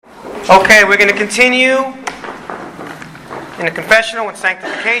Okay, we're going to continue in the confessional with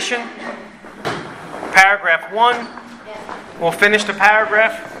sanctification. Paragraph 1. We'll finish the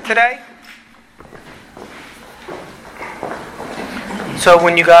paragraph today. So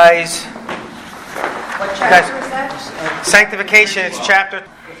when you guys... What chapter is that? Sanctification, it's chapter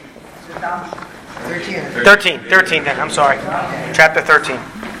 13 then, I'm sorry. Chapter 13.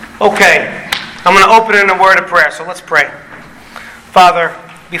 Okay, I'm going to open it in a word of prayer, so let's pray. Father,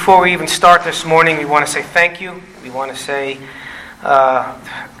 before we even start this morning, we want to say thank you. We want to say,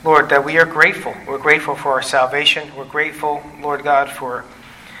 Lord, that we are grateful. We're grateful for our salvation. We're grateful, Lord God, for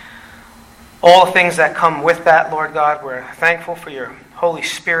all the things that come with that, Lord God. We're thankful for your Holy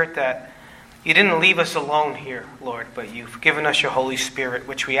Spirit, that you didn't leave us alone here, Lord, but you've given us your Holy Spirit,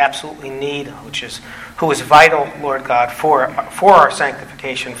 which we absolutely need, who is vital, Lord God, for our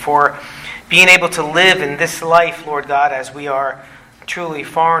sanctification, for being able to live in this life, Lord God, as we are truly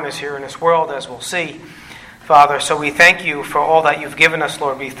foreigners here in this world, as we'll see, Father. So we thank you for all that you've given us,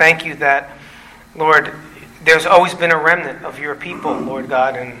 Lord. We thank you that, Lord, there's always been a remnant of your people, Lord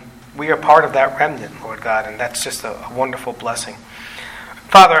God, and we are part of that remnant, Lord God, and that's just a wonderful blessing.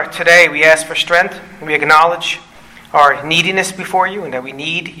 Father, today we ask for strength. We acknowledge our neediness before you and that we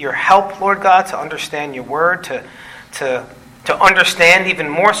need your help, Lord God, to understand your word, to understand even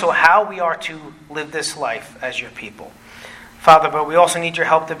more so how we are to live this life as your people. Father, but we also need your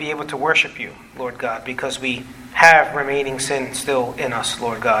help to be able to worship you, Lord God, because we have remaining sin still in us,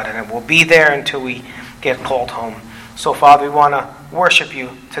 Lord God, and it will be there until we get called home. So, Father, we want to worship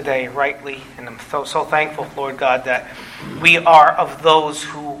you today rightly, and I'm so thankful, Lord God, that we are of those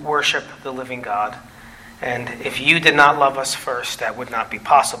who worship the living God. And if you did not love us first, that would not be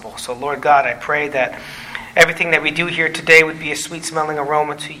possible. So, Lord God, I pray that everything that we do here today would be a sweet-smelling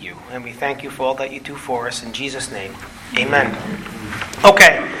aroma to you. And we thank you for all that you do for us. In Jesus' name, amen.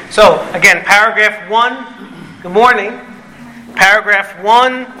 Okay, so again, paragraph 1. Good morning. Paragraph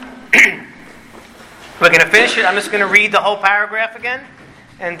 1. We're going to finish it. I'm just going to read the whole paragraph again,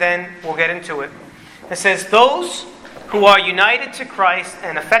 and then we'll get into it. It says, those who are united to Christ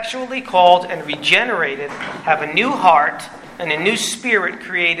and effectually called and regenerated have a new heart and a new spirit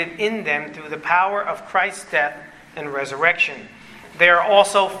created in them through the power of Christ's death and resurrection. They are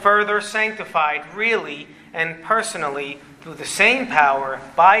also further sanctified really and personally through the same power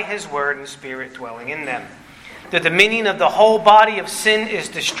by his word and spirit dwelling in them. The dominion of the whole body of sin is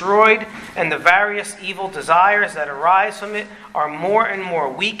destroyed, and the various evil desires that arise from it are more and more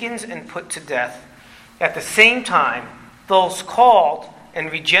weakened and put to death. At the same time, those called and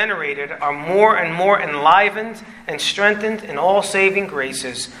regenerated are more and more enlivened and strengthened in all saving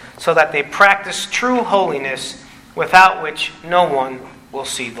graces, so that they practice true holiness, without which no one will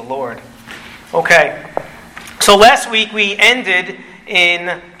see the Lord. Okay, so last week we ended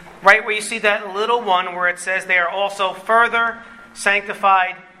in right where you see that little one where it says they are also further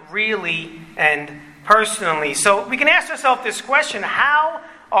sanctified really and personally. So we can ask ourselves this question: how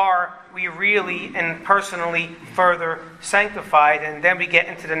are we really and personally further sanctified? And then we get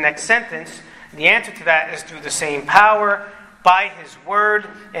into the next sentence. The answer to that is through the same power, by his word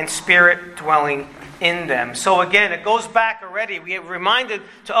and spirit dwelling in them. So again, it goes back already. We are reminded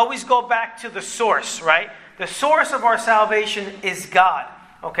to always go back to the source, right? The source of our salvation is God.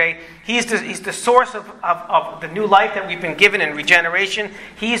 Okay? He's the source of the new life that we've been given in regeneration.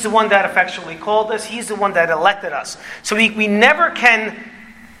 He's the one that effectually called us. He's the one that elected us. So we never can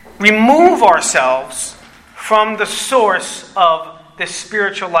remove ourselves from the source of the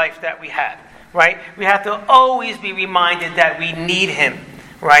spiritual life that we had, right? We have to always be reminded that we need him,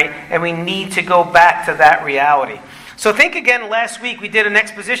 right? And we need to go back to that reality. So think again, last week we did an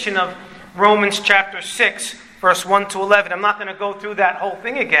exposition of Romans chapter 6, verse 1 to 11. I'm not going to go through that whole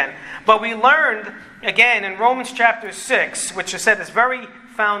thing again. But we learned, again, in Romans chapter 6, which I said is very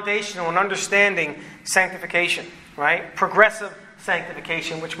foundational in understanding sanctification, right? Progressive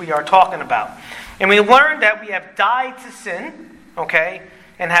sanctification, which we are talking about. And we learned that we have died to sin, okay,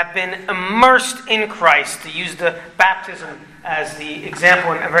 and have been immersed in Christ, to use the baptism as the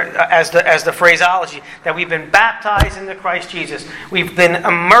example, as the phraseology, that we've been baptized into Christ Jesus. We've been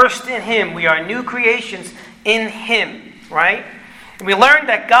immersed in him. We are new creations in him, right? And we learned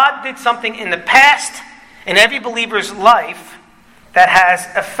that God did something in the past in every believer's life that has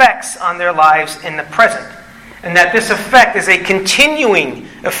effects on their lives in the present. And that this effect is a continuing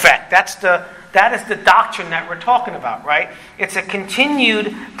effect. That is the doctrine that we're talking about, right? It's a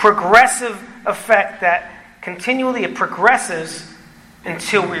continued progressive effect that continually it progresses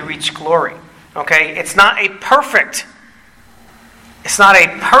until we reach glory. Okay? It's not a perfect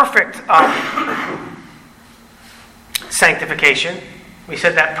sanctification. We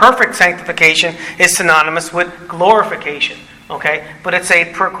said that perfect sanctification is synonymous with glorification. Okay? But it's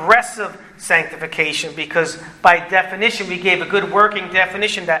a progressive sanctification because by definition, we gave a good working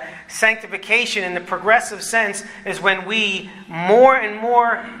definition that sanctification in the progressive sense is when we more and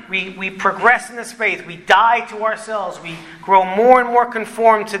more, we progress in this faith. We die to ourselves. We grow more and more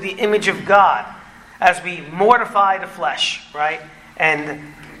conformed to the image of God as we mortify the flesh, right? And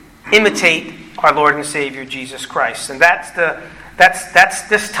imitate our Lord and Savior Jesus Christ. And that's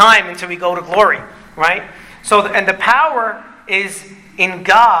this time until we go to glory, right? So, and the power is in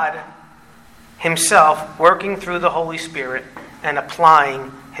God Himself working through the Holy Spirit and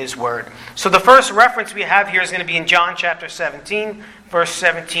applying His Word. So the first reference we have here is going to be in John chapter 17, verse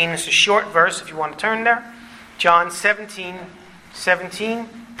 17. It's a short verse if you want to turn there. John 17.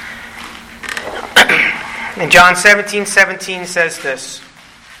 And John 17:17 says this: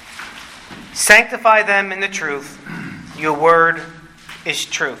 "Sanctify them in the truth. Your word is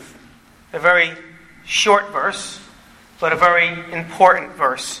truth." A very short verse, but a very important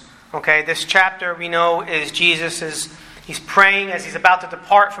verse. Okay, this chapter we know is he's praying as He's about to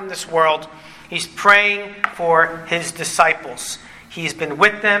depart from this world. He's praying for His disciples. He's been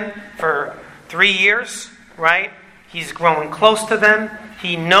with them for 3 years, right? He's growing close to them.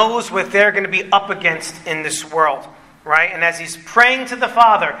 He knows what they're going to be up against in this world, right? And as He's praying to the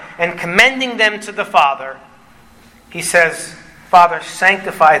Father and commending them to the Father, He says, "Father,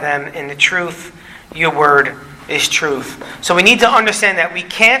 sanctify them in the truth. Your word is truth." So we need to understand that we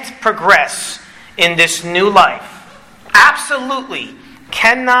can't progress in this new life. Absolutely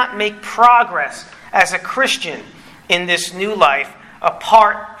cannot make progress as a Christian in this new life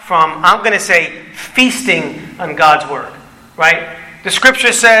apart from, I'm going to say, feasting on God's word, right? The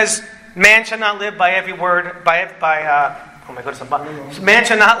scripture says, "Man shall not live by every word, man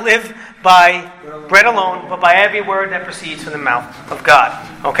shall not live by bread alone, but by every word that proceeds from the mouth of God."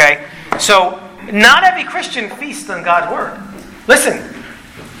 Okay? So, not every Christian feasts on God's word. Listen,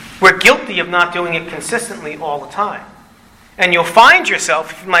 we're guilty of not doing it consistently all the time. And you'll find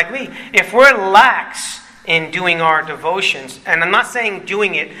yourself, like me, if we're lax in doing our devotions, and I'm not saying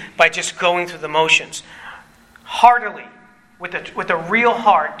doing it by just going through the motions, heartily, with a real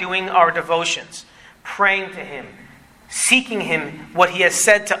heart, doing our devotions, praying to Him, seeking Him, what He has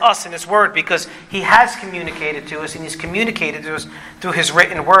said to us in His Word, because He has communicated to us, and He's communicated to us through His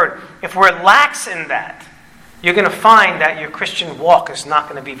written Word. If we're lax in that, you're going to find that your Christian walk is not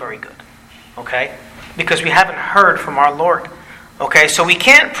going to be very good. Okay? Because we haven't heard from our Lord. Okay? So we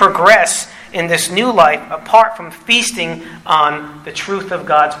can't progress in this new life apart from feasting on the truth of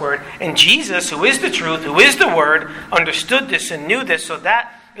God's Word. And Jesus, who is the truth, who is the Word, understood this and knew this, so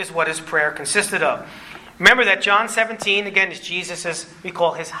that is what His prayer consisted of. Remember that John 17, again, is Jesus' we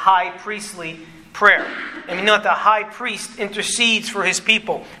call His high priestly prayer. And we know that the high priest intercedes for His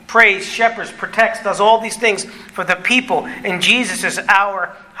people, prays, shepherds, protects, does all these things for the people. And Jesus is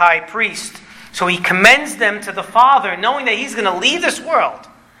our high priest. So He commends them to the Father, knowing that He's going to leave this world.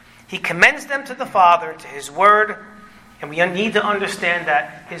 He commends them to the Father, to His Word, and we need to understand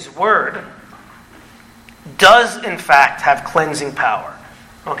that His Word does, in fact, have cleansing power.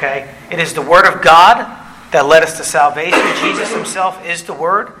 Okay? It is the Word of God that led us to salvation. Jesus Himself is the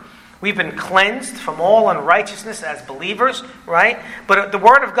Word. We've been cleansed from all unrighteousness as believers, right? But the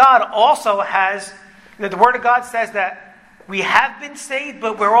Word of God also has, the Word of God says that we have been saved,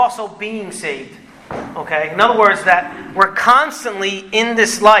 but we're also being saved. Okay? In other words, that we're constantly in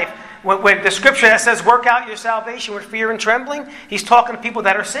this life. When the scripture that says, "Work out your salvation with fear and trembling," He's talking to people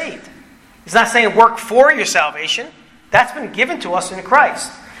that are saved. He's not saying work for your salvation. That's been given to us in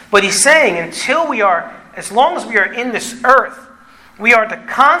Christ. But He's saying as long as we are in this earth, we are to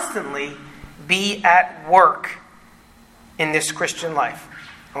constantly be at work in this Christian life.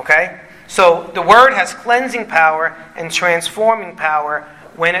 Okay? So the Word has cleansing power and transforming power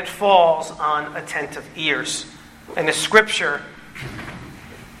when it falls on attentive ears. And the Scripture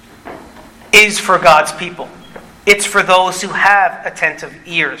is for God's people. It's for those who have attentive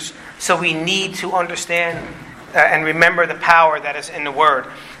ears. So we need to understand and remember the power that is in the Word.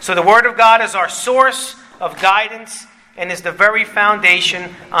 So the Word of God is our source of guidance and is the very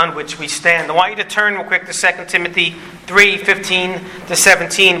foundation on which we stand. I want you to turn real quick to 2 Timothy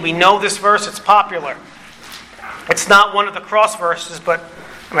 3:15-17. We know this verse. It's popular. It's not one of the cross verses, but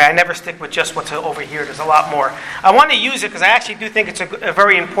I never stick with just what's over here. There's a lot more. I want to use it because I actually do think it's a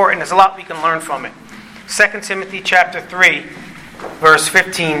very important. There's a lot we can learn from it. 2 Timothy chapter 3, verse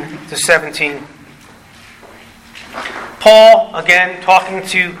 15-17. Paul, again, talking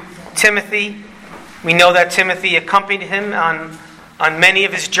to Timothy. We know that Timothy accompanied him on many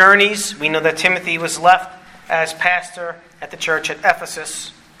of his journeys. We know that Timothy was left as pastor at the church at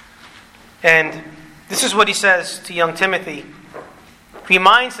Ephesus. And this is what he says to young Timothy. He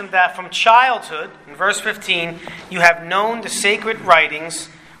reminds him that from childhood, in verse 15, you have known the sacred writings,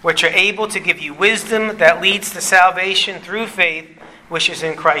 which are able to give you wisdom that leads to salvation through faith, which is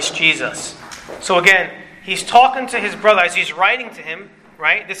in Christ Jesus. So again, he's talking to his brother as he's writing to him,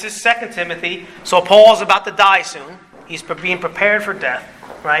 right? This is 2 Timothy. So Paul's about to die soon. He's being prepared for death,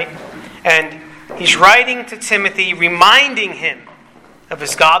 right? And he's writing to Timothy, reminding him of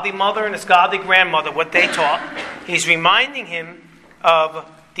his godly mother and his godly grandmother, what they taught. He's reminding him of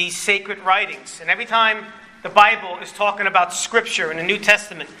these sacred writings. And every time the Bible is talking about Scripture in the New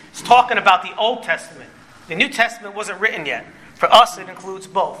Testament, it's talking about the Old Testament. The New Testament wasn't written yet. For us, it includes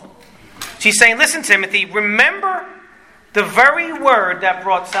both. So he's saying, listen, Timothy, remember the very word that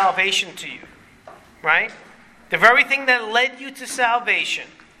brought salvation to you, right? The very thing that led you to salvation,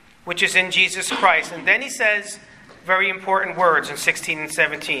 which is in Jesus Christ. And then he says very important words in 16 and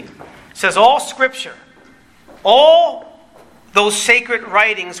 17. It says, all Scripture, all those sacred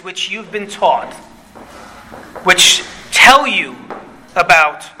writings which you've been taught, which tell you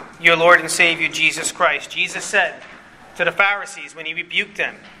about your Lord and Savior Jesus Christ. Jesus said to the Pharisees when he rebuked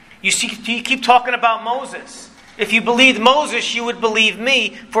them, you keep talking about Moses. If you believed Moses, you would believe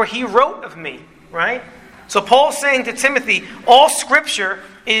me, for he wrote of me, right? So Paul's saying to Timothy, all Scripture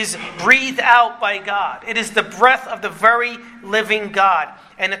is breathed out by God. It is the breath of the very living God.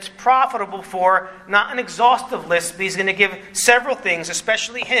 And it's profitable for, not an exhaustive list, but he's going to give several things,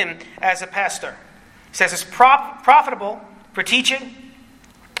 especially him as a pastor. He says it's profitable for teaching,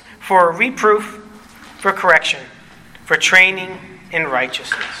 for reproof, for correction, for training in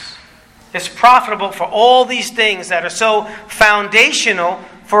righteousness. It's profitable for all these things that are so foundational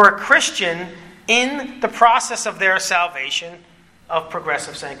for a Christian in the process of their salvation of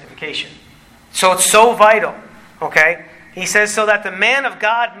progressive sanctification. So it's so vital, okay? He says, so that the man of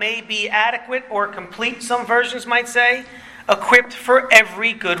God may be adequate or complete, some versions might say, equipped for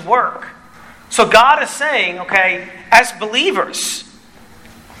every good work. So God is saying, okay, as believers,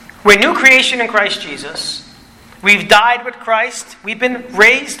 we're new creation in Christ Jesus. We've died with Christ. We've been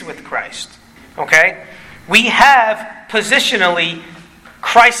raised with Christ. Okay? We have positionally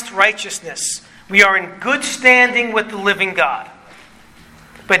Christ's righteousness. We are in good standing with the living God.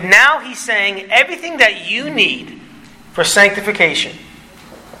 But now he's saying everything that you need for sanctification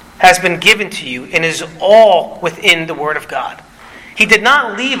has been given to you and is all within the Word of God. He did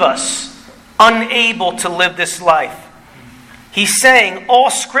not leave us unable to live this life. He's saying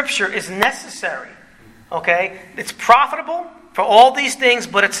all Scripture is necessary. Okay? It's profitable for all these things,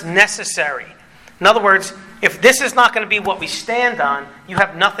 but it's necessary. In other words, if this is not going to be what we stand on, you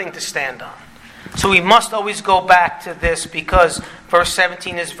have nothing to stand on. So we must always go back to this because verse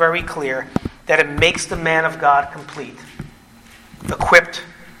 17 is very clear that it makes the man of God complete, equipped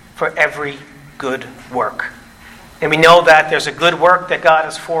for every good work. And we know that there's a good work that God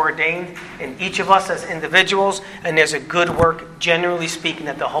has foreordained in each of us as individuals, and there's a good work, generally speaking,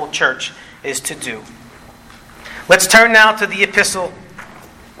 that the whole church is to do. Let's turn now to the epistle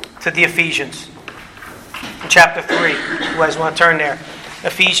to the Ephesians, chapter 3. You guys want to turn there?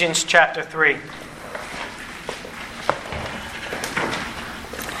 Ephesians chapter 3.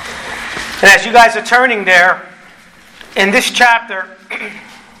 And as you guys are turning there, in this chapter,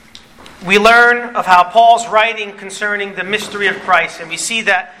 we learn of how Paul's writing concerning the mystery of Christ. And we see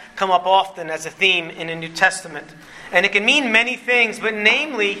that come up often as a theme in the New Testament. And it can mean many things, but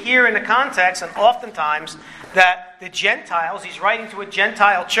namely here in the context, and oftentimes, that the Gentiles, he's writing to a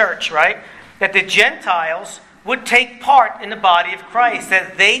Gentile church, right? That the Gentiles would take part in the body of Christ.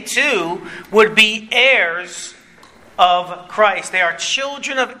 That they too would be heirs of Christ. They are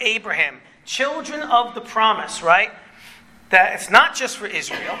children of Abraham. Children of the promise, right? That it's not just for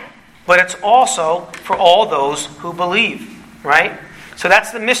Israel, but it's also for all those who believe, right? So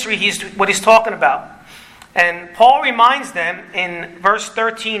that's the mystery what he's talking about. And Paul reminds them in verse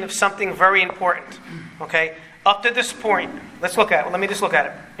 13 of something very important. Okay? Up to this point, let me just look at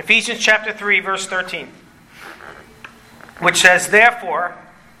it. Ephesians chapter 3, verse 13. Which says, therefore,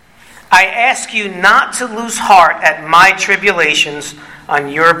 I ask you not to lose heart at my tribulations on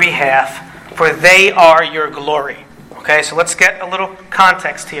your behalf, for they are your glory. Okay, so let's get a little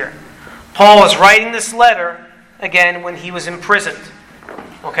context here. Paul was writing this letter, again, when he was imprisoned.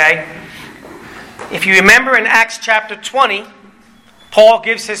 Okay? If you remember in Acts chapter 20, Paul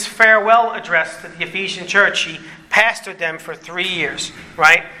gives his farewell address to the Ephesian church. He pastored them for 3 years,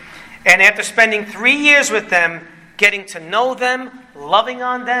 right? And after spending 3 years with them, getting to know them, loving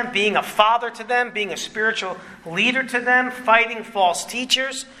on them, being a father to them, being a spiritual leader to them, fighting false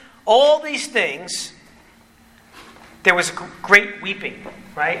teachers, all these things, there was great weeping,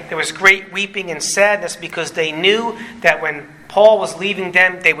 right? There was great weeping and sadness because they knew that when Paul was leaving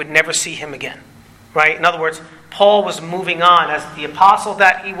them, they would never see him again, right? In other words, Paul was moving on as the apostle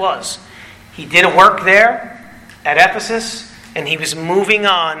that he was. He did a work there at Ephesus, and he was moving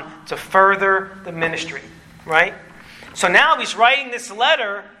on to further the ministry, right? So now he's writing this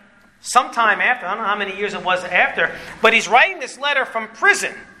letter sometime after, I don't know how many years it was after, but he's writing this letter from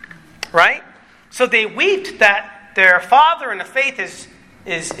prison, right? So they wept that their father in the faith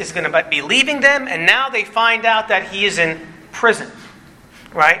is going to be leaving them, and now they find out that he is in prison,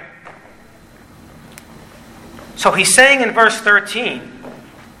 right? So he's saying in verse 13,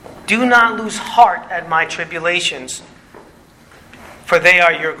 do not lose heart at my tribulations, for they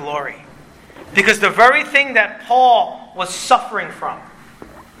are your glory. Because the very thing that Paul was suffering from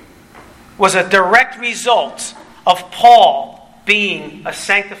was a direct result of Paul being a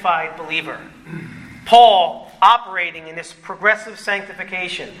sanctified believer. Paul operating in this progressive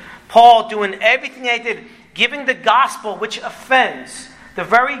sanctification. Paul doing everything they did, giving the gospel which offends. The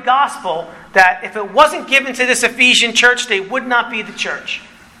very gospel that if it wasn't given to this Ephesian church, they would not be the church.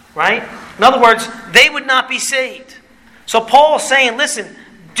 Right? In other words, they would not be saved. So Paul is saying, listen,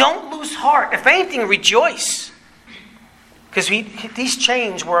 don't lose heart. If anything, rejoice. Because these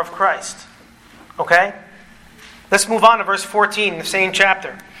chains were of Christ. Okay? Let's move on to verse 14 in the same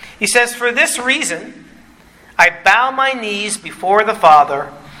chapter. He says, for this reason, I bow my knees before the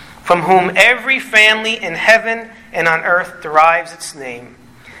Father, from whom every family in heaven and on earth derives its name,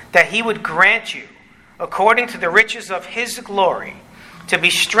 that he would grant you, according to the riches of his glory, to be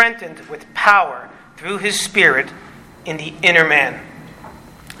strengthened with power through his Spirit in the inner man,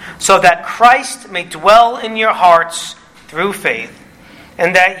 so that Christ may dwell in your hearts through faith,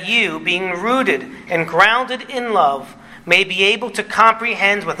 and that you, being rooted and grounded in love, may be able to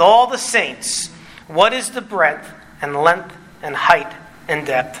comprehend with all the saints what is the breadth and length and height and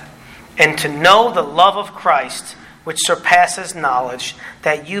depth, and to know the love of Christ, which surpasses knowledge,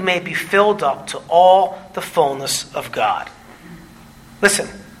 that you may be filled up to all the fullness of God. Listen,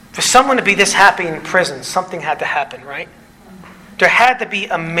 for someone to be this happy in prison, something had to happen, right? There had to be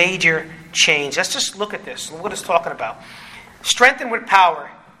a major change. Let's just look at this. Look what it's talking about. Strengthened with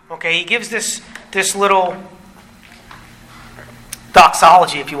power. Okay, he gives this little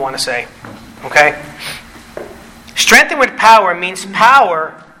doxology, if you want to say. Okay? Strengthened with power means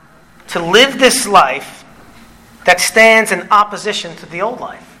power to live this life that stands in opposition to the old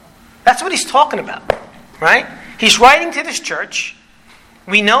life. That's what he's talking about, right? He's writing to this church.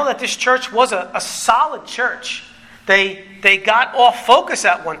 We know that this church was a solid church. They got off focus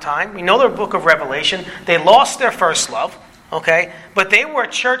at one time. We know their book of Revelation. They lost their first love, okay? But they were a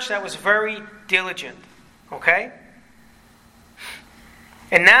church that was very diligent, okay?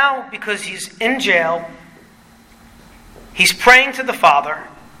 And now, because he's in jail, he's praying to the Father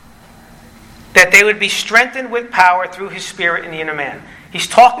that they would be strengthened with power through his Spirit in the inner man. He's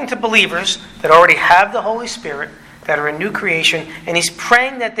talking to believers that already have the Holy Spirit, that are a new creation, and he's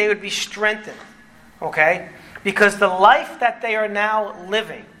praying that they would be strengthened, okay? Because the life that they are now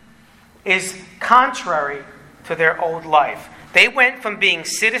living is contrary to their old life. They went from being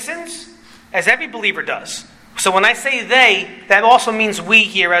citizens, as every believer does. So when I say they, that also means we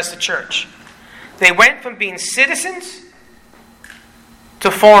here as the church. They went from being citizens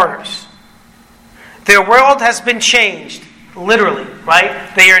to foreigners. Their world has been changed. Literally,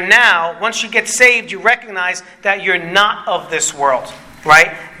 right? They are now, once you get saved, you recognize that you're not of this world,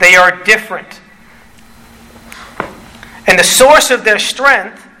 right? They are different. And the source of their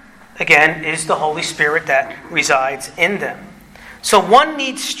strength, again, is the Holy Spirit that resides in them. So one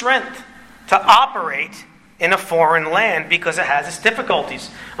needs strength to operate in a foreign land because it has its difficulties,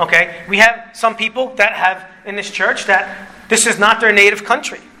 okay? We have some people that have in this church that this is not their native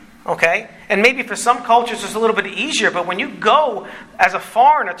country. Okay? And maybe for some cultures it's a little bit easier, but when you go as a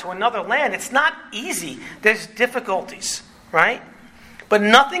foreigner to another land, it's not easy. There's difficulties, right? But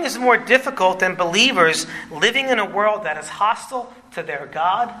nothing is more difficult than believers living in a world that is hostile to their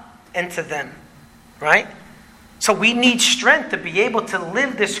God and to them, right? So we need strength to be able to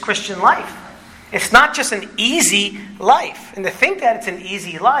live this Christian life. It's not just an easy life. And to think that it's an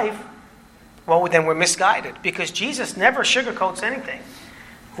easy life, well, then we're misguided, because Jesus never sugarcoats anything.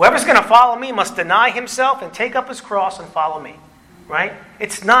 Whoever's going to follow me must deny himself and take up his cross and follow me. Right?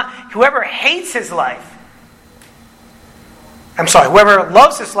 It's not, whoever hates his life, whoever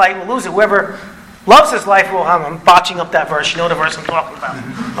loves his life will lose it. Whoever loves his life will, I'm botching up that verse. You know the verse I'm talking about.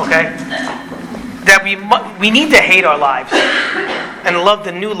 Okay? That we need to hate our lives and love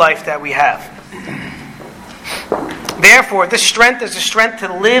the new life that we have. Therefore, this strength is a strength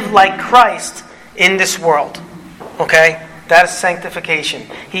to live like Christ in this world. Okay? That is sanctification.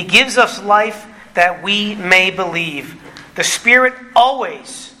 He gives us life that we may believe. The Spirit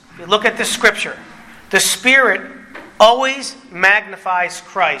always, if you look at the Scripture, the Spirit always magnifies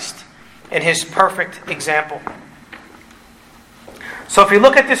Christ in His perfect example. So if you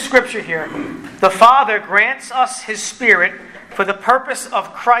look at this Scripture here, the Father grants us His Spirit for the purpose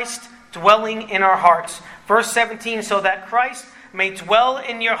of Christ dwelling in our hearts. Verse 17, so that Christ may dwell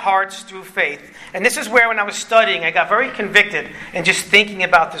in your hearts through faith. And this is where, when I was studying, I got very convicted in just thinking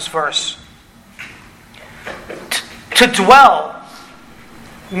about this verse. To dwell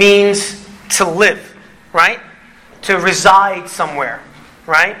means to live, right? To reside somewhere,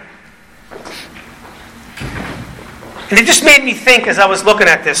 right? And it just made me think as I was looking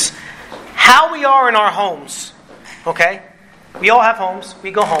at this, how we are in our homes, okay? We all have homes.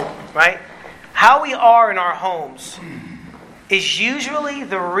 We go home, right? How we are in our homes is usually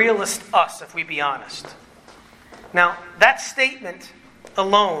the realest us, if we be honest. Now, that statement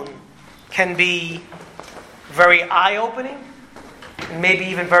alone can be very eye-opening and maybe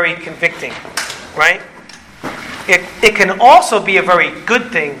even very convicting, right? It can also be a very good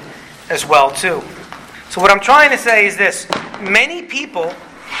thing as well, too. So what I'm trying to say is this. Many people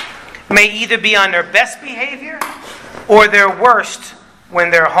may either be on their best behavior or their worst when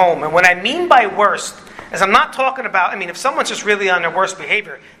they're home. And what I mean by worst is I'm not talking about, if someone's just really on their worst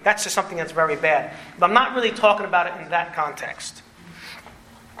behavior, that's just something that's very bad. But I'm not really talking about it in that context.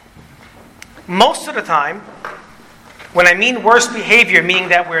 Most of the time, when I mean worst behavior, meaning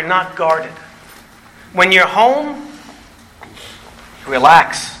that we're not guarded. When you're home,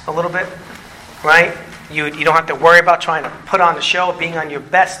 relax a little bit, right? You don't have to worry about trying to put on the show, being on your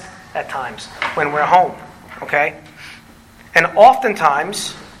best at times when we're home, okay? And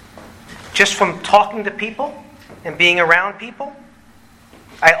oftentimes, just from talking to people and being around people,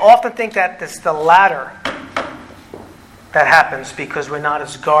 I often think that it's the latter that happens because we're not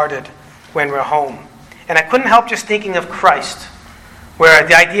as guarded when we're home. And I couldn't help just thinking of Christ, where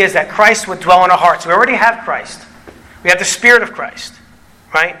the idea is that Christ would dwell in our hearts. We already have Christ. We have the Spirit of Christ,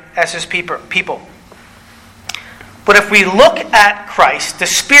 right, as His people. But if we look at Christ, the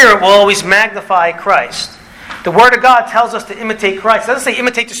Spirit will always magnify Christ. The Word of God tells us to imitate Christ. It doesn't say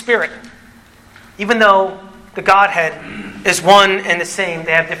imitate the Spirit. Even though the Godhead is one and the same,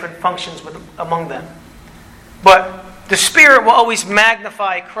 they have different functions among them. But the Spirit will always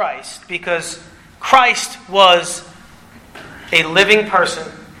magnify Christ because Christ was a living person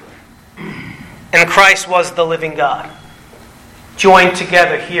and Christ was the living God, joined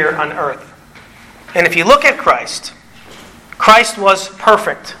together here on earth. And if you look at Christ, Christ was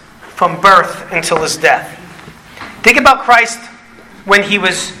perfect from birth until His death. Think about Christ when He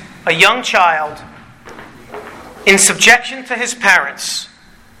was a young child in subjection to His parents,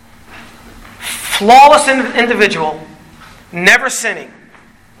 flawless individual, never sinning.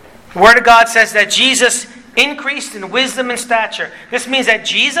 The Word of God says that Jesus increased in wisdom and stature. This means that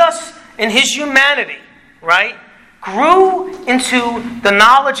Jesus, in His humanity, right, grew into the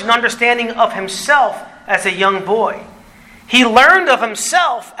knowledge and understanding of Himself as a young boy. He learned of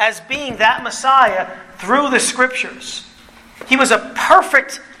Himself as being that Messiah through the Scriptures. He was a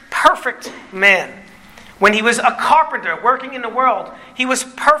perfect man. When He was a carpenter working in the world, He was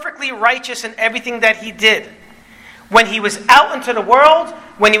perfectly righteous in everything that He did. When He was out into the world,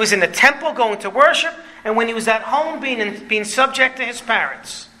 when He was in the temple going to worship, and when He was at home being subject to His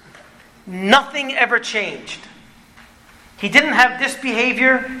parents, nothing ever changed. He didn't have this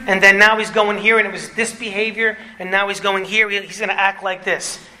behavior, and then now He's going here, and it was this behavior, and now He's going here. He's going to act like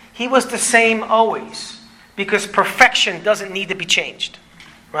this. He was the same always, because perfection doesn't need to be changed,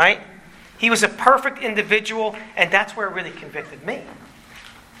 right? He was a perfect individual, and that's where it really convicted me.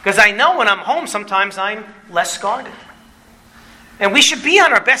 Because I know when I'm home, sometimes I'm less guarded. And we should be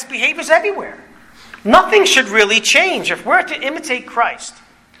on our best behaviors everywhere. Nothing should really change if we're to imitate Christ,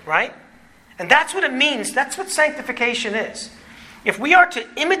 right? And that's what it means. That's what sanctification is. If we are to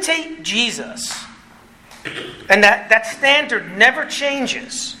imitate Jesus, and that standard never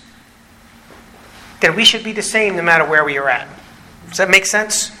changes, then we should be the same no matter where we are at. Does that make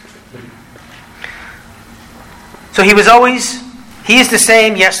sense? So He is the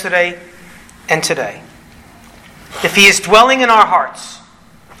same yesterday and today. If He is dwelling in our hearts,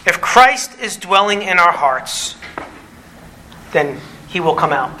 if Christ is dwelling in our hearts, then He will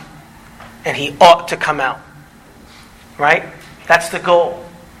come out. And He ought to come out. Right? That's the goal.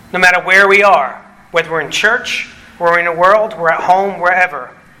 No matter where we are, whether we're in church, we're in the world, we're at home,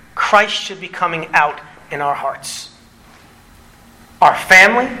 wherever, Christ should be coming out in our hearts. Our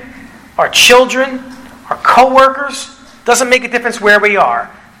family, our children, our co-workers, doesn't make a difference where we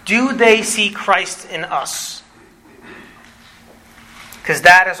are. Do they see Christ in us? because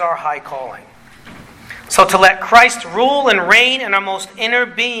that is our high calling. So to let Christ rule and reign in our most inner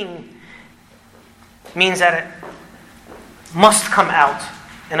being means that it must come out,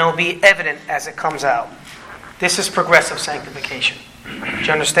 and it will be evident as it comes out. This is progressive sanctification. Do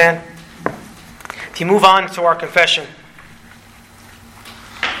you understand? If you move on to our confession,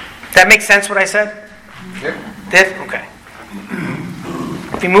 that makes sense what I said? Did? Okay.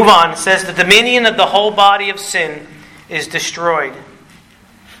 If you move on, it says, the dominion of the whole body of sin is destroyed,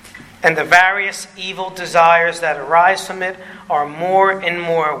 and the various evil desires that arise from it are more and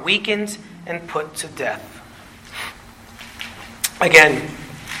more weakened and put to death. Again,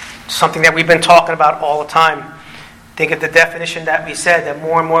 something that we've been talking about all the time. Think of the definition that we said, that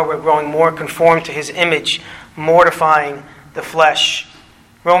more and more we're growing more conformed to His image, mortifying the flesh.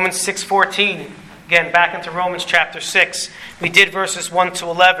 Romans 6:14, again, back into Romans chapter 6. We did verses 1 to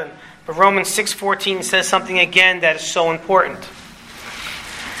 11, but Romans 6:14 says something again that is so important.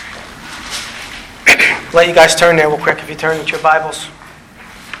 Let you guys turn there real quick if you turn into your Bibles.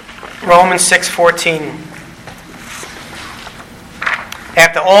 Romans 6:14.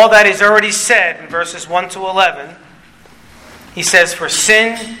 After all that is already said in verses 1 to 11, he says, for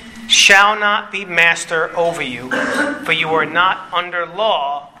sin shall not be master over you, for you are not under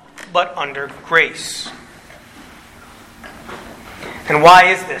law, but under grace. And why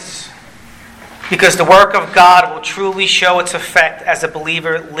is this? Because the work of God will truly show its effect as a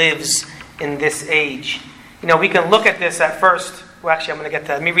believer lives in this age. You know, we can look at this at first. Well, actually, I'm going to get to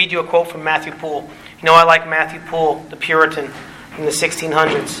that. Let me read you a quote from Matthew Poole. You know, I like Matthew Poole, the Puritan from the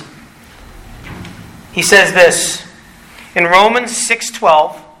 1600s. He says this, in Romans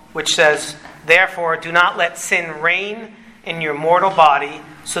 6:12, which says, therefore, do not let sin reign in your mortal body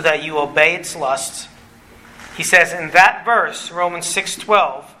so that you obey its lusts. He says in that verse, Romans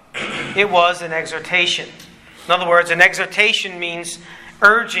 6:12, it was an exhortation. In other words, an exhortation means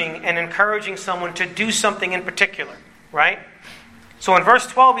urging and encouraging someone to do something in particular, right? So in verse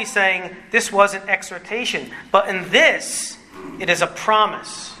 12, he's saying this was an exhortation. But in this, it is a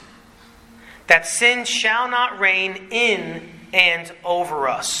promise that sin shall not reign in and over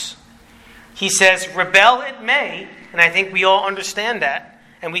us. He says, rebel it may, and I think we all understand that,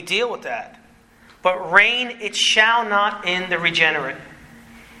 and we deal with that. But reign it shall not in the regenerate.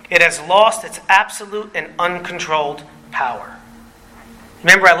 It has lost its absolute and uncontrolled power.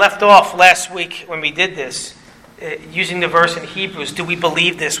 Remember, I left off last week when we did this, using the verse in Hebrews, do we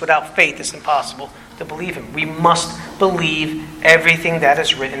believe this? Without faith, it's impossible to believe Him. We must believe everything that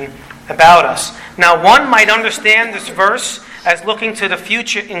is written about us. Now, one might understand this verse as looking to the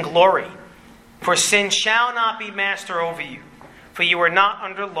future in glory. For sin shall not be master over you, for you are not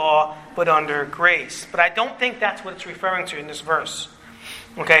under law, but under grace. But I don't think that's what it's referring to in this verse.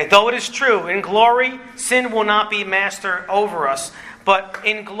 Okay, though it is true, in glory, sin will not be master over us. But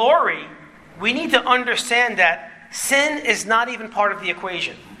in glory, we need to understand that sin is not even part of the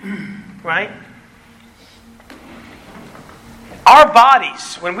equation. Right? Our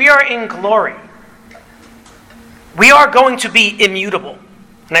bodies, when we are in glory, we are going to be immutable.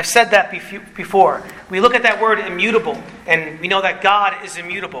 And I've said that before. We look at that word immutable, and we know that God is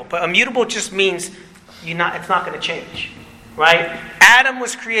immutable. But immutable just means it's not going to change. Right? Adam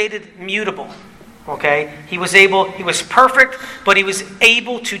was created mutable. Okay? He was perfect, but he was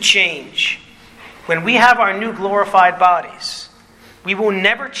able to change. When we have our new glorified bodies, we will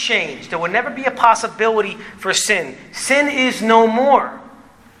never change. There will never be a possibility for sin. Sin is no more.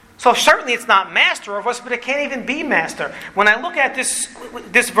 So certainly it's not master of us, but it can't even be master. When I look at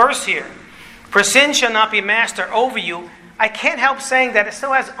this verse here, for sin shall not be master over you, I can't help saying that it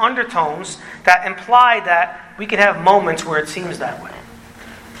still has undertones that imply that we can have moments where it seems that way.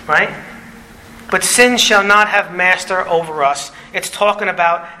 Right? But sin shall not have master over us. It's talking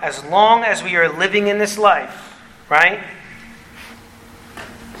about as long as we are living in this life. Right?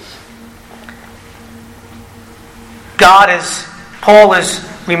 Paul is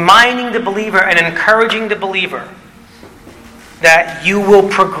reminding the believer and encouraging the believer that you will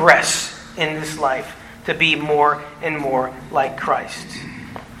progress in this life to be more and more like Christ.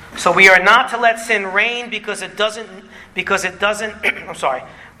 So we are not to let sin reign because it doesn't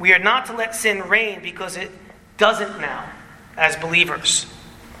we are not to let sin reign because it doesn't now as believers.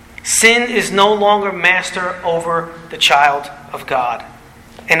 Sin is no longer master over the child of God.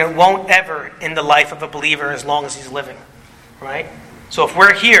 And it won't ever in the life of a believer as long as he's living. Right? So if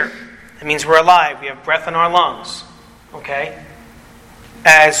we're here, it means we're alive. We have breath in our lungs. Okay?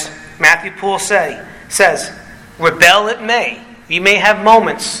 As Matthew Poole says, rebel it may. We may have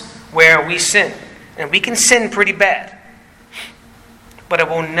moments where we sin. And we can sin pretty bad. But it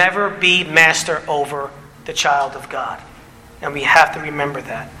will never be master over the child of God. And we have to remember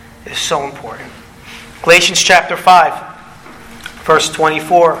that. It is so important. Galatians chapter 5, verse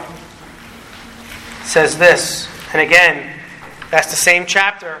 24 says this. And again, that's the same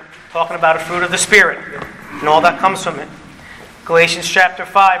chapter talking about a fruit of the Spirit and all that comes from it. Galatians chapter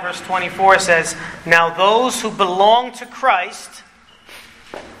 5, verse 24 says, "Now those who belong to Christ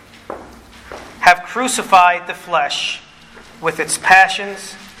have crucified the flesh with its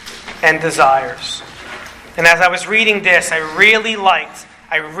passions and desires." And as I was reading this, I really liked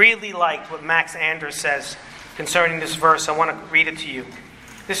what Max Anders says concerning this verse. I want to read it to you.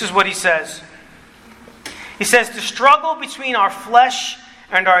 This is what he says. He says, "The struggle between our flesh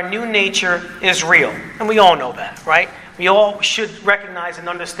and our new nature is real." And we all know that, right? We all should recognize and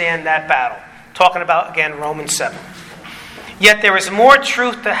understand that battle. Talking about, again, Romans 7. Yet there is more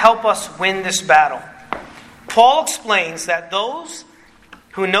truth to help us win this battle. Paul explains that those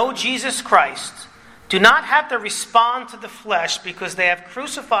who know Jesus Christ do not have to respond to the flesh because they have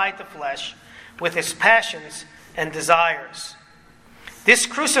crucified the flesh with its passions and desires. This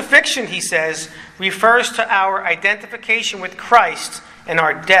crucifixion, he says, refers to our identification with Christ and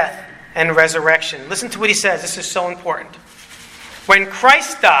our death and resurrection. Listen to what he says. This is so important. When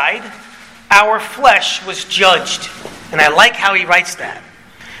Christ died, our flesh was judged. And I like how he writes that.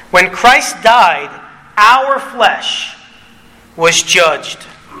 When Christ died, our flesh was judged.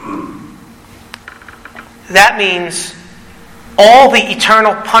 That means all the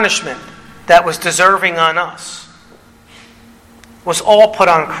eternal punishment that was deserving on us was all put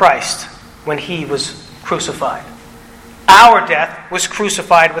on Christ when he was crucified. Our death was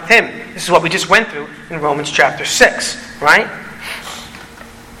crucified with him. This is what we just went through in Romans chapter 6, right?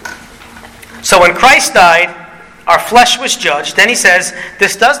 So when Christ died, our flesh was judged. Then he says,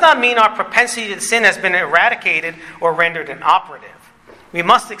 this does not mean our propensity to sin has been eradicated or rendered inoperative. We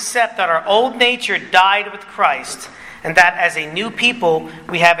must accept that our old nature died with Christ, and that as a new people,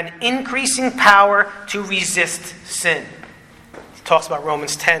 we have an increasing power to resist sin. He talks about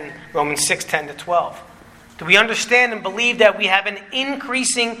Romans 6, 10 to 12. Do we understand and believe that we have an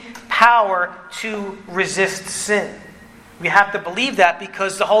increasing power to resist sin? We have to believe that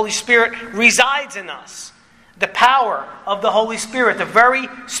because the Holy Spirit resides in us. The power of the Holy Spirit, the very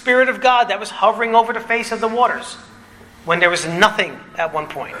Spirit of God that was hovering over the face of the waters when there was nothing at one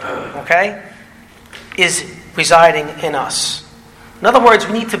point, okay, is residing in us. In other words,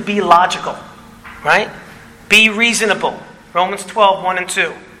 we need to be logical, right? Be reasonable. Romans 12, 1 and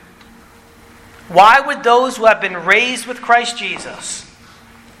 2. Why would those who have been raised with Christ Jesus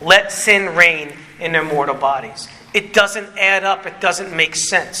let sin reign in their mortal bodies? It doesn't add up. It doesn't make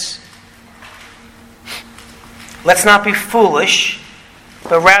sense. Let's not be foolish,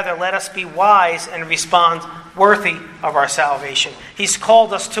 but rather let us be wise and respond worthy of our salvation. He's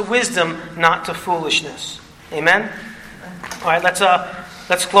called us to wisdom, not to foolishness. Amen? All right,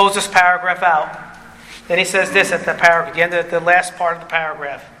 let's close this paragraph out. Then he says this at the end of the last part of the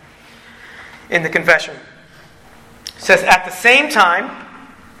paragraph in the confession. It says, at the same time,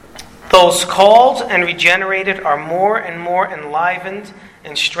 those called and regenerated are more and more enlivened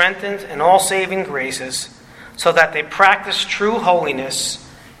and strengthened in all saving graces, so that they practice true holiness,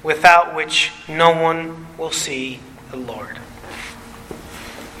 without which no one will see the Lord.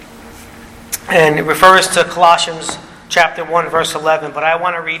 And it refers to Colossians chapter 1, verse 11, but I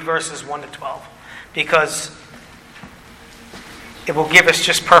want to read verses 1 to 12, because it will give us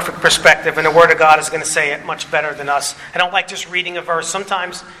just perfect perspective, and the Word of God is going to say it much better than us. I don't like just reading a verse.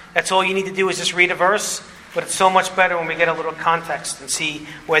 Sometimes that's all you need to do is just read a verse, but it's so much better when we get a little context and see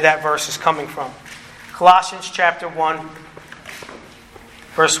where that verse is coming from. Colossians chapter 1,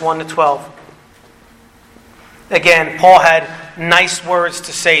 verse 1 to 12. Again, Paul had nice words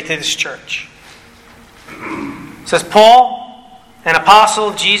to say to this church. It says, Paul, an apostle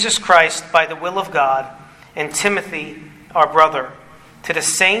of Jesus Christ by the will of God, and Timothy, our brother, to the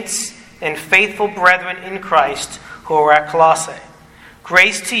saints and faithful brethren in Christ who are at Colossae.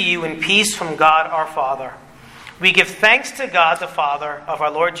 Grace to you and peace from God our Father. We give thanks to God the Father of our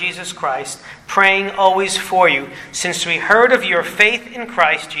Lord Jesus Christ, praying always for you, since we heard of your faith in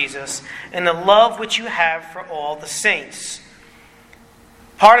Christ Jesus and the love which you have for all the saints.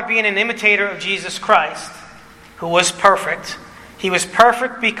 Part of being an imitator of Jesus Christ, who was perfect, he was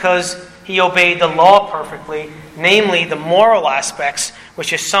perfect because he obeyed the law perfectly, namely the moral aspects,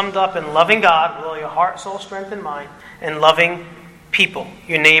 which is summed up in loving God with all your heart, soul, strength, and mind, and loving people,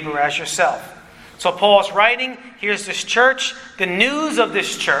 your neighbor as yourself. So Paul's writing, here's this church, the news of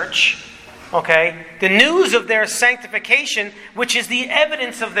this church, okay, the news of their sanctification, which is the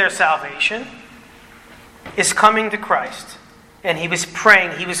evidence of their salvation, is coming to Christ. And he was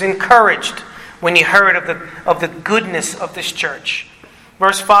praying, he was encouraged when you heard of the goodness of this church.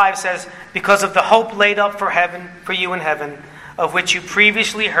 Verse 5 says, because of the hope laid up for you in heaven, of which you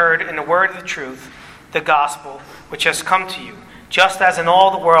previously heard in the word of the truth, the gospel, which has come to you, just as in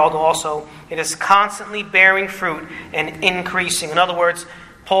all the world also it is constantly bearing fruit and increasing. In other words,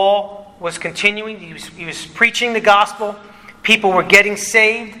 Paul was continuing, he was preaching the gospel, people were getting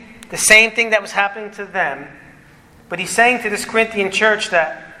saved, the same thing that was happening to them. But he's saying to this Corinthian church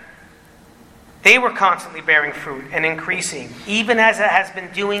that they were constantly bearing fruit and increasing, even as it has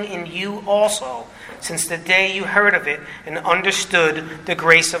been doing in you also, since the day you heard of it and understood the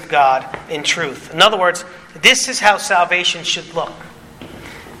grace of God in truth. In other words, this is how salvation should look.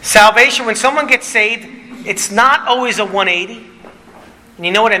 Salvation, when someone gets saved, it's not always a 180. And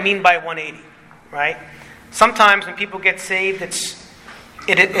you know what I mean by 180, right? Sometimes when people get saved,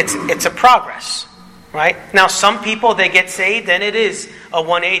 it's a progress. Right? Now, some people, they get saved and it is a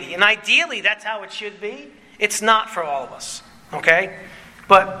 180. And ideally, that's how it should be. It's not for all of us. Okay?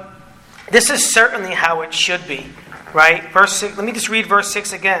 But this is certainly how it should be. Right? Verse 6, let me just read verse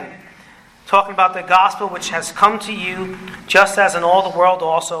 6 again. Talking about the gospel which has come to you, just as in all the world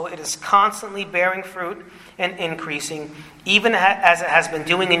also, it is constantly bearing fruit and increasing, even as it has been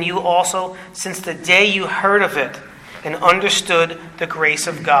doing in you also, since the day you heard of it and understood the grace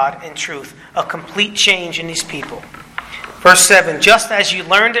of God in truth. A complete change in these people. Verse 7, just as you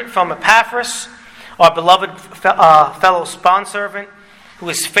learned it from Epaphras, our beloved fellow bondservant, who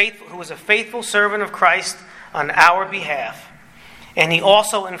is a faithful servant of Christ on our behalf. And he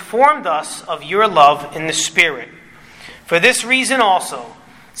also informed us of your love in the Spirit. For this reason also,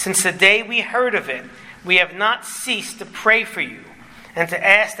 since the day we heard of it, we have not ceased to pray for you, and to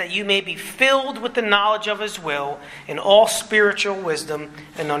ask that you may be filled with the knowledge of his will in all spiritual wisdom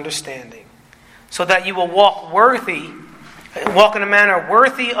and understanding, so that you will walk in a manner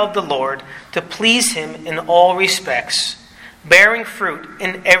worthy of the Lord, to please him in all respects, bearing fruit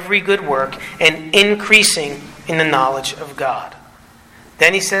in every good work and increasing in the knowledge of God.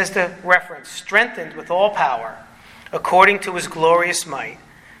 Then he says the reference, strengthened with all power, according to his glorious might,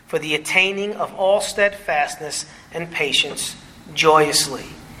 for the attaining of all steadfastness and patience, joyously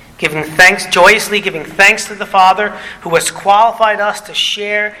giving thanks to the Father, who has qualified us to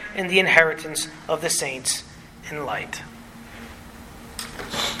share in the inheritance of the saints in light.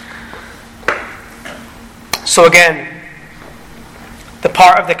 So again, the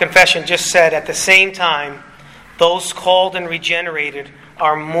part of the confession just said, at the same time, those called and regenerated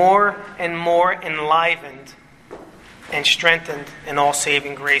are more and more enlivened and strengthened in all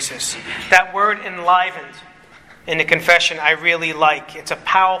saving graces. That word enlivened in the confession I really like. It's a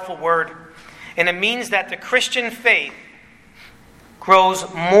powerful word. And it means that the Christian faith grows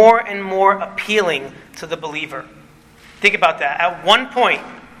more and more appealing to the believer. Think about that. At one point,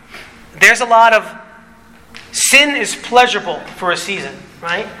 there's a lot of sin is pleasurable for a season,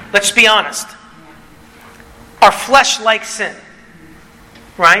 right? Let's be honest. Our flesh likes sin,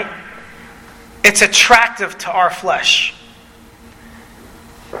 right? It's attractive to our flesh.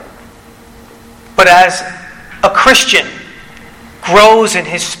 But as a Christian grows in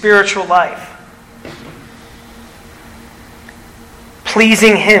his spiritual life,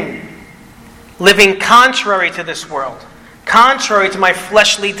 pleasing him, living contrary to this world, contrary to my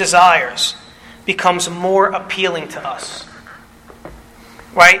fleshly desires, becomes more appealing to us.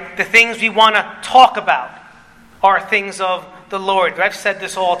 Right? The things we want to talk about are things of the Lord. I've said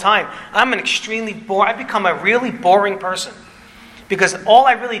this all the time. I've become a really boring person, because all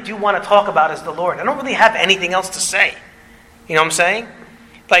I really do want to talk about is the Lord. I don't really have anything else to say. You know what I'm saying?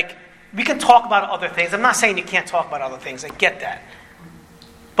 Like, we can talk about other things. I'm not saying you can't talk about other things. I get that.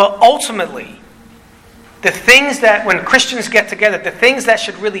 But ultimately, the things that, when Christians get together, the things that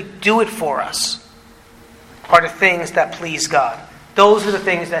should really do it for us are the things that please God. Those are the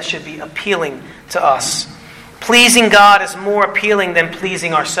things that should be appealing to us. Pleasing God is more appealing than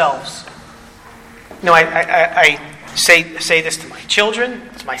pleasing ourselves. You know, I say this to my children,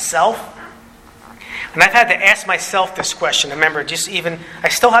 to myself. And I've had to ask myself this question. Remember, I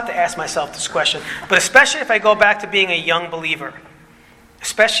still have to ask myself this question. But especially if I go back to being a young believer.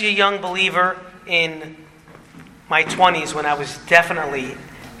 Especially a young believer in my 20s, when I was definitely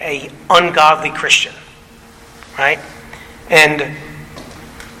an ungodly Christian. Right? And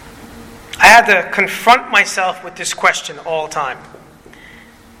I had to confront myself with this question all the time.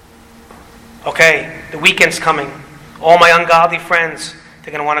 Okay, the weekend's coming. All my ungodly friends,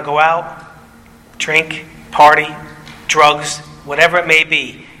 they're going to want to go out, drink, party, drugs, whatever it may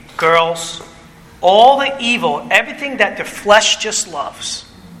be. Girls, all the evil, everything that the flesh just loves.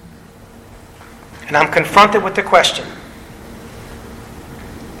 And I'm confronted with the question,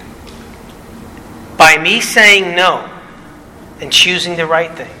 by me saying no and choosing the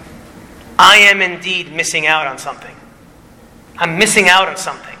right thing, I am indeed missing out on something. I'm missing out on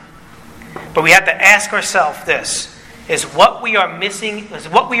something. But we have to ask ourselves this, is what we are missing, is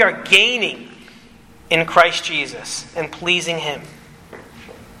what we are gaining in Christ Jesus and pleasing Him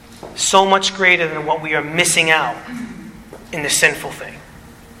so much greater than what we are missing out in the sinful thing?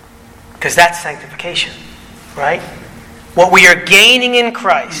 Because that's sanctification, right? What we are gaining in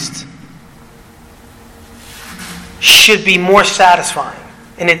Christ should be more satisfying.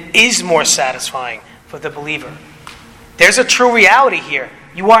 And it is more satisfying for the believer. There's a true reality here.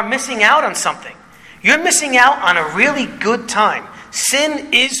 You are missing out on something. You're missing out on a really good time.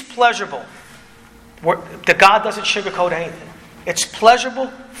 Sin is pleasurable. The God doesn't sugarcoat anything. It's pleasurable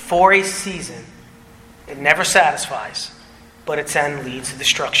for a season. It never satisfies, but its end leads to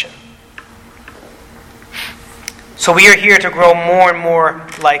destruction. So we are here to grow more and more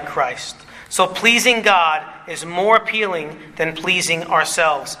like Christ. So pleasing God is more appealing than pleasing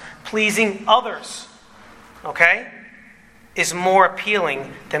ourselves. Pleasing others, okay, is more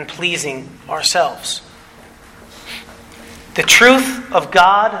appealing than pleasing ourselves. The truth of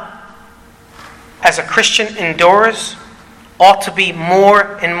God as a Christian endures ought to be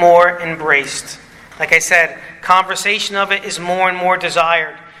more and more embraced. Like I said, conversation of it is more and more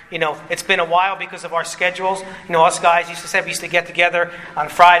desired. You know, it's been a while because of our schedules. You know, us guys used to get together on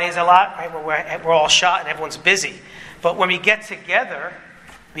Fridays a lot, right? We're all shot and everyone's busy. But when we get together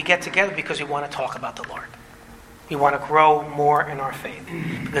because we want to talk about the Lord. We want to grow more in our faith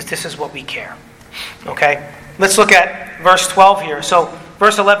because this is what we care. Okay? Let's look at verse 12 here. So,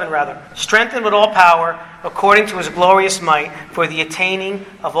 verse 11 rather. Strengthened with all power according to His glorious might for the attaining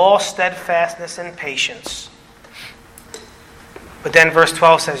of all steadfastness and patience. But then verse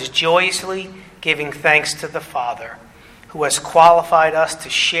 12 says, joyously giving thanks to the Father, who has qualified us to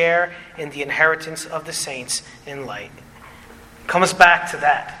share in the inheritance of the saints in light. It comes back to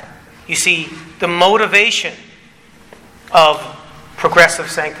that. You see, the motivation of progressive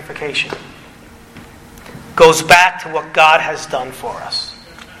sanctification goes back to what God has done for us.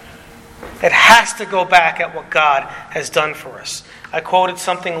 It has to go back at what God has done for us. I quoted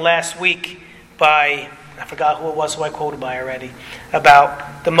something last week by, I forgot who it was who I quoted by already,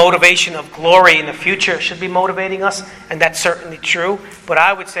 about the motivation of glory in the future should be motivating us, and that's certainly true. But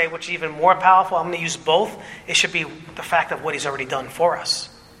I would say, which is even more powerful, I'm going to use both, it should be the fact of what He's already done for us.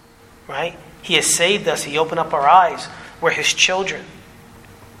 Right? He has saved us. He opened up our eyes. We're His children.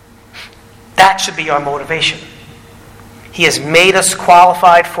 That should be our motivation. He has made us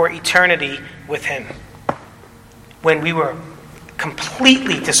qualified for eternity with Him when we were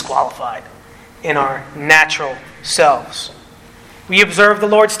completely disqualified in our natural selves. We observe the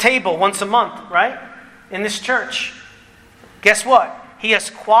Lord's table once a month, right? In this church. Guess what? He has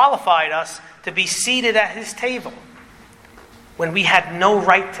qualified us to be seated at His table when we had no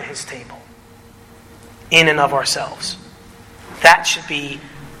right to His table in and of ourselves. That should be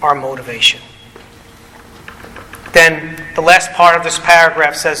our motivation. Then the last part of this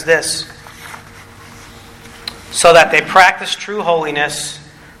paragraph says this: so that they practice true holiness,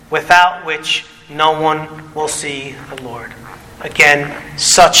 without which no one will see the Lord. Again,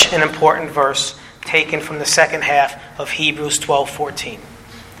 such an important verse taken from the second half of Hebrews 12:14.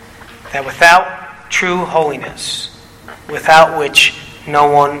 That without true holiness, without which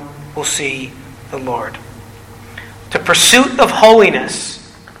no one will see the Lord. The pursuit of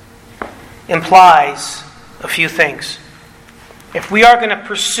holiness implies a few things. If we are going to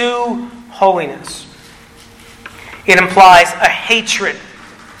pursue holiness, it implies a hatred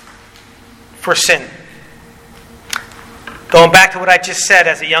for sin. Going back to what I just said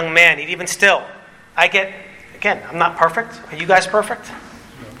as a young man, even still, I'm not perfect. Are you guys perfect?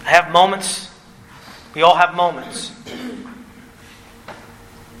 I have moments. We all have moments.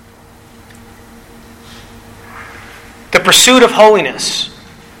 The pursuit of holiness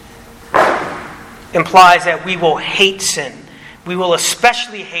implies that we will hate sin. We will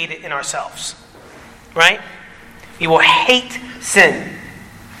especially hate it in ourselves. Right? We will hate sin.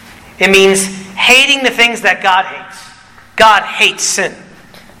 It means hating the things that God hates. God hates sin.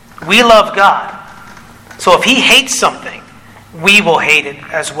 We love God. So if He hates something, we will hate it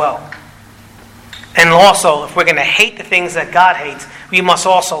as well. And also, if we're going to hate the things that God hates, we must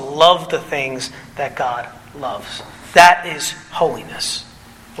also love the things that God loves. That is holiness,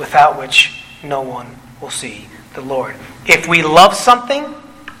 without which no one will see the Lord. If we love something,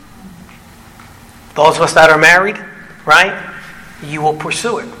 those of us that are married, right, you will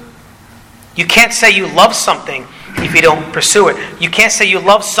pursue it. You can't say you love something if you don't pursue it. You can't say you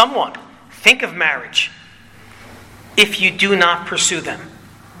love someone. Think of marriage. If you do not pursue them,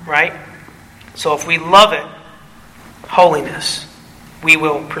 right? So if we love it, holiness, we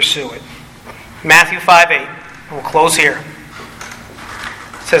will pursue it. Matthew 5:8, and we'll close here.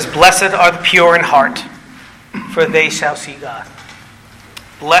 It says, "Blessed are the pure in heart, for they shall see God."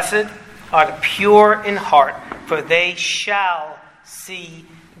 Blessed are the pure in heart, for they shall see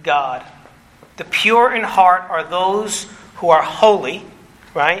God. The pure in heart are those who are holy,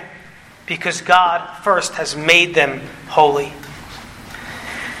 right? Because God first has made them holy.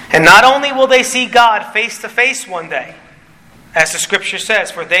 And not only will they see God face to face one day, as the scripture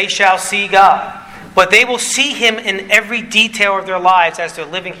says, for they shall see God, but they will see him in every detail of their lives as they're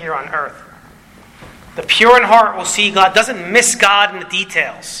living here on earth. The pure in heart will see God, doesn't miss God in the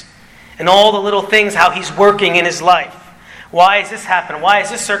details and all the little things, how he's working in his life. Why has this happened? Why has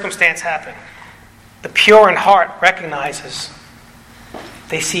this circumstance happened? The pure in heart recognizes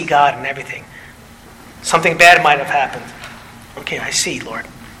they see God in everything. Something bad might have happened. Okay, I see, Lord.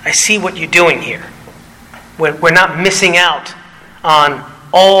 I see what you're doing here. We're not missing out on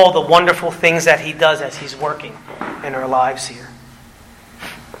all the wonderful things that he does as he's working in our lives here.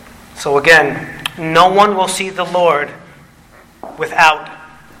 So again, no one will see the Lord without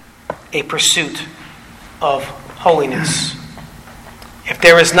a pursuit of holiness. If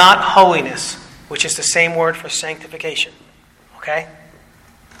there is not holiness, which is the same word for sanctification, okay?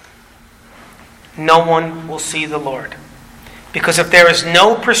 No one will see the Lord. Because if there is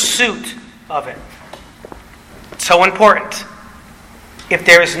no pursuit of it, it's so important. If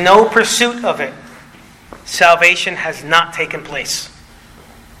there is no pursuit of it, salvation has not taken place.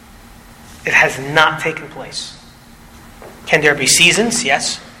 It has not taken place. Can there be seasons?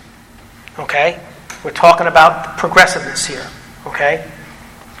 Yes. Okay? We're talking about progressiveness here. Okay?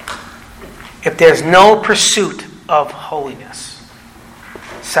 If there's no pursuit of holiness,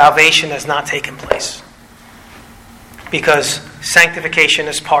 salvation has not taken place. Because sanctification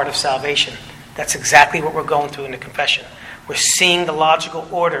is part of salvation. That's exactly what we're going through in the confession. We're seeing the logical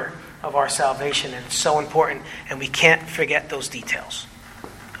order of our salvation, and it's so important, and we can't forget those details.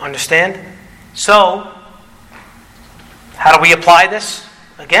 Understand? So, how do we apply this?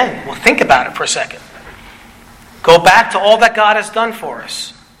 Again, we'll think about it for a second. Go back to all that God has done for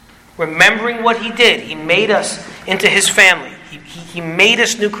us. Remembering what he did. He made us into his family. He made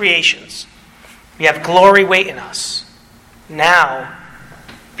us new creations. We have glory waiting us. Now,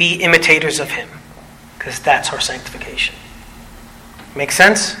 be imitators of him. Because that's our sanctification. Make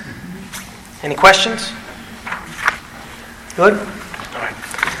sense? Any questions? Good? All right.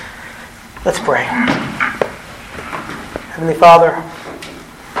 Let's pray. Heavenly Father,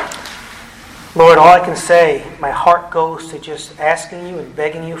 Lord, all I can say, my heart goes to just asking you and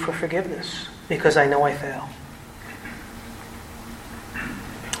begging you for forgiveness because I know I fail.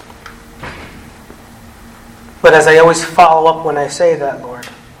 But as I always follow up when I say that, Lord,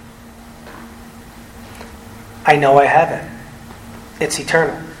 I know I have it. It's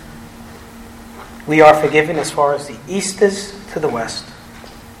eternal. We are forgiven as far as the east is to the west.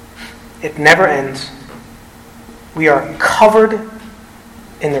 It never ends. We are covered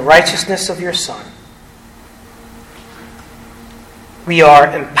in the righteousness of your Son. We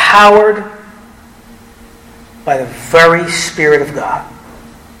are empowered by the very Spirit of God.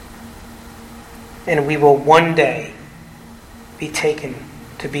 And we will one day be taken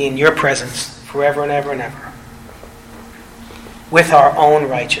to be in your presence forever and ever and ever. With our own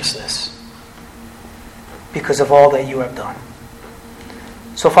righteousness. Because of all that you have done.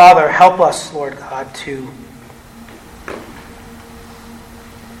 So Father, help us, Lord God, to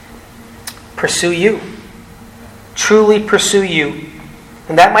pursue you. Truly pursue you.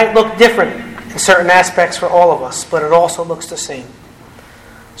 And that might look different in certain aspects for all of us, but it also looks the same.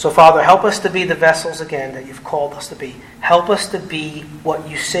 So Father, help us to be the vessels again that you've called us to be. Help us to be what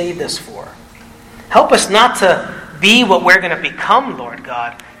you saved us for. Help us not to be what we're going to become, Lord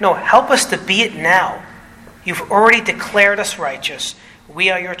God. No, help us to be it now. You've already declared us righteous. We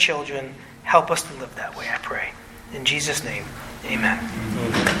are your children. Help us to live that way, I pray. In Jesus' name,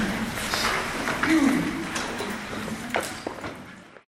 amen.